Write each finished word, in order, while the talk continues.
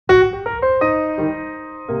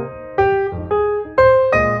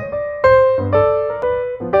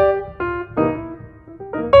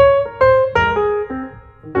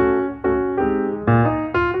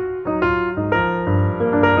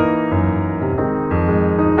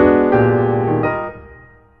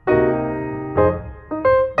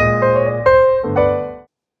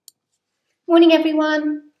morning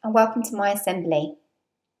everyone and welcome to my assembly.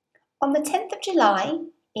 On the 10th of July,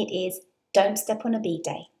 it is Don't Step on a Bee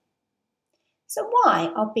Day. So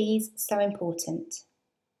why are bees so important?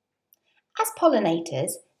 As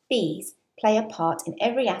pollinators, bees play a part in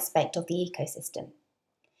every aspect of the ecosystem.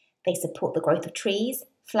 They support the growth of trees,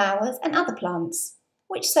 flowers and other plants,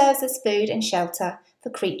 which serves as food and shelter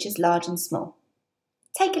for creatures large and small.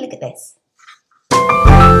 Take a look at this.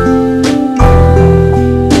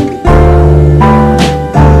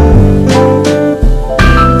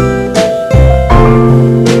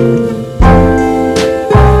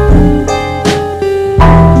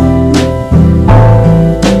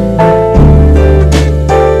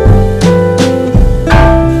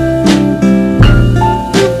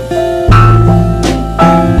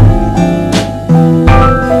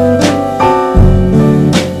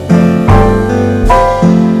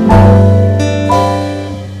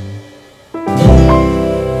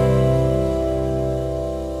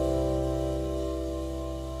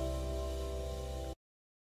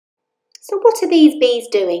 So what are these bees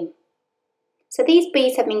doing? So these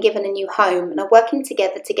bees have been given a new home and are working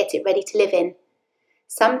together to get it ready to live in.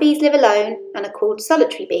 Some bees live alone and are called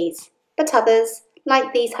solitary bees, but others,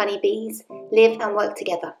 like these honeybees, live and work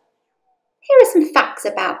together. Here are some facts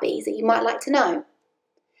about bees that you might like to know.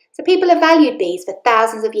 So people have valued bees for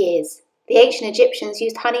thousands of years. The ancient Egyptians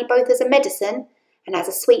used honey both as a medicine and as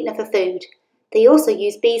a sweetener for food. They also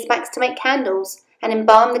used beeswax to make candles and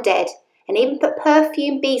embalm the dead, and even put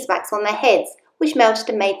perfumed beeswax on their heads, which melted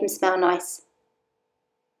and made them smell nice.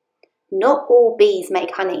 Not all bees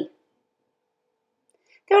make honey.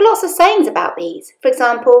 There are lots of sayings about bees. For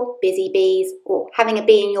example, busy bees or having a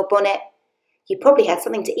bee in your bonnet. You probably had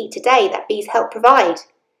something to eat today that bees help provide.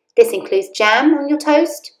 This includes jam on your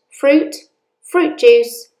toast, fruit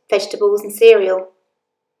juice, vegetables and cereal.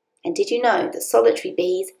 And did you know that solitary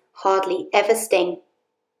bees hardly ever sting?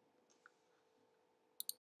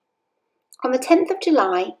 On the 10th of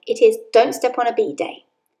July, it is Don't Step on a Bee Day.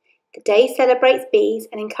 The day celebrates bees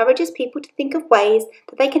and encourages people to think of ways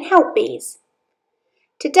that they can help bees.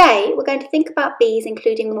 Today, we're going to think about bees,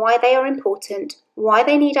 including why they are important, why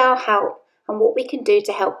they need our help, and what we can do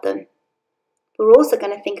to help them. We're also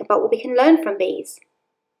going to think about what we can learn from bees.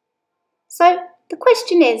 So, the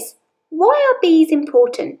question is, why are bees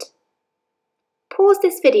important? Pause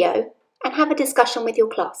this video and have a discussion with your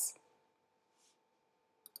class.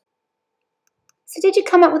 So did you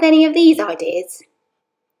come up with any of these ideas?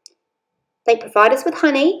 They provide us with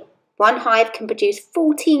honey. One hive can produce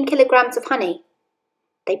 14 kilograms of honey.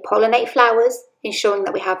 They pollinate flowers, ensuring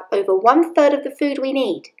that we have over 1/3 of the food we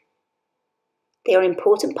need. They are an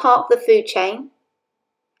important part of the food chain.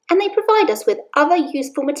 And they provide us with other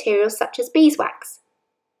useful materials such as beeswax.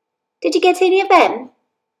 Did you get any of them?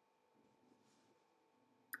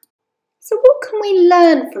 So what can we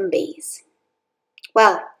learn from bees?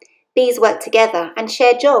 Well, bees work together and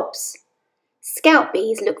share jobs. Scout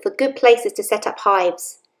bees look for good places to set up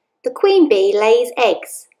hives. The queen bee lays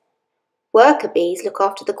eggs. Worker bees look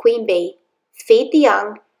after the queen bee, feed the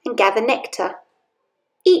young and gather nectar.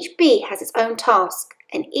 Each bee has its own task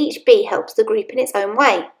and each bee helps the group in its own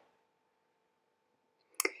way.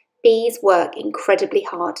 Bees work incredibly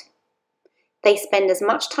hard. They spend as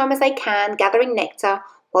much time as they can gathering nectar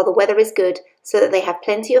while the weather is good so that they have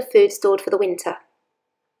plenty of food stored for the winter.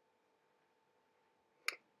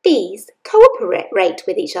 Bees cooperate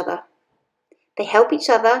with each other. They help each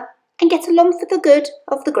other and get along for the good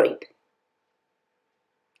of the group.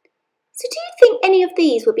 So do you think any of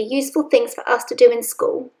these would be useful things for us to do in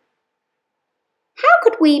school? How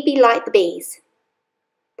could we be like the bees?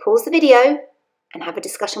 Pause the video and have a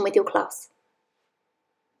discussion with your class.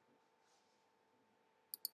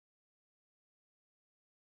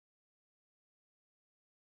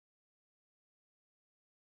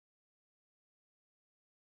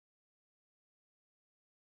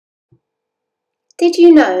 Did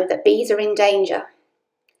you know that bees are in danger?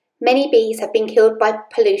 Many bees have been killed by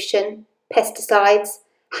pollution, pesticides,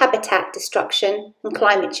 habitat destruction and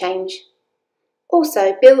climate change.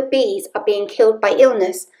 Also, bees are being killed by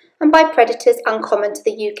illness and by predators uncommon to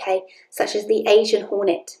the UK, such as the Asian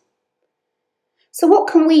hornet. So what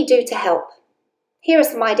can we do to help? Here are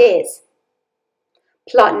some ideas.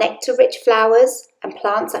 Plant nectar-rich flowers and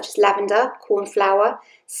plants such as lavender, cornflower,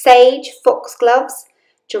 sage, foxgloves,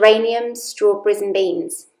 geraniums, strawberries and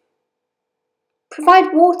beans.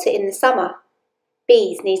 Provide water in the summer.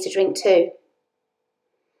 Bees need to drink too.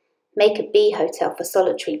 Make a bee hotel for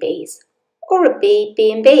solitary bees or a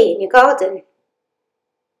B&B in your garden.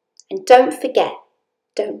 And don't forget,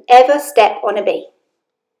 don't ever step on a bee.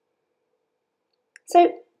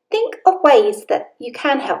 So think of ways that you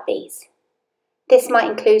can help bees. This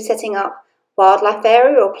might include setting up wildlife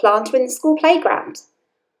area or planter in the school playground.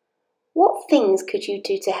 What things could you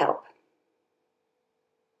do to help?